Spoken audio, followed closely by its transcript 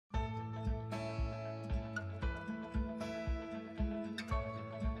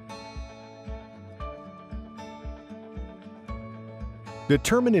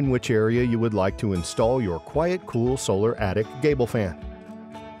Determine in which area you would like to install your QuietCool Solar Attic Gable fan.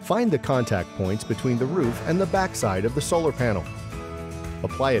 Find the contact points between the roof and the backside of the solar panel.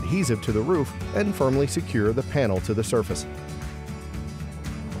 Apply adhesive to the roof and firmly secure the panel to the surface.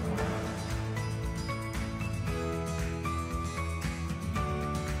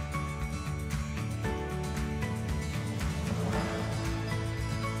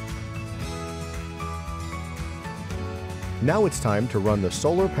 Now it's time to run the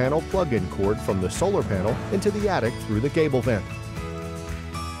solar panel plug-in cord from the solar panel into the attic through the gable vent.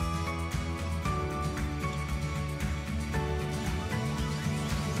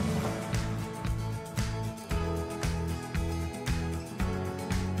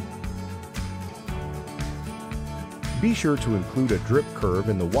 Be sure to include a drip curve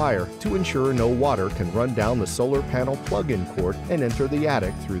in the wire to ensure no water can run down the solar panel plug-in cord and enter the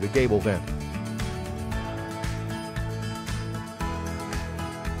attic through the gable vent.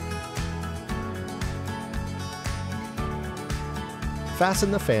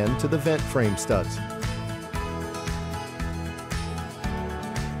 Fasten the fan to the vent frame studs.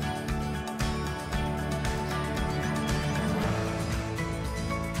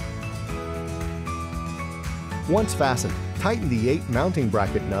 Once fastened, tighten the 8 mounting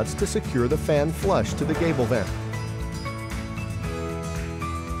bracket nuts to secure the fan flush to the gable vent.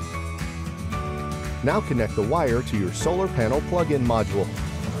 Now connect the wire to your solar panel plug-in module.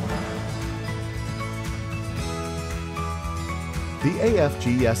 The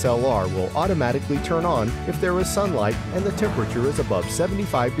AFG SLR will automatically turn on if there is sunlight and the temperature is above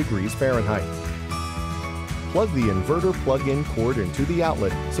 75 degrees Fahrenheit. Plug the inverter plug-in cord into the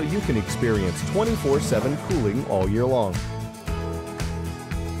outlet so you can experience 24/7 cooling all year long.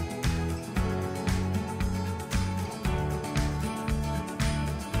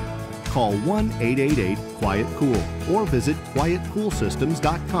 Call 1-888-QuietCool or visit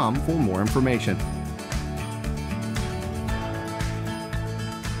QuietCoolSystems.com for more information.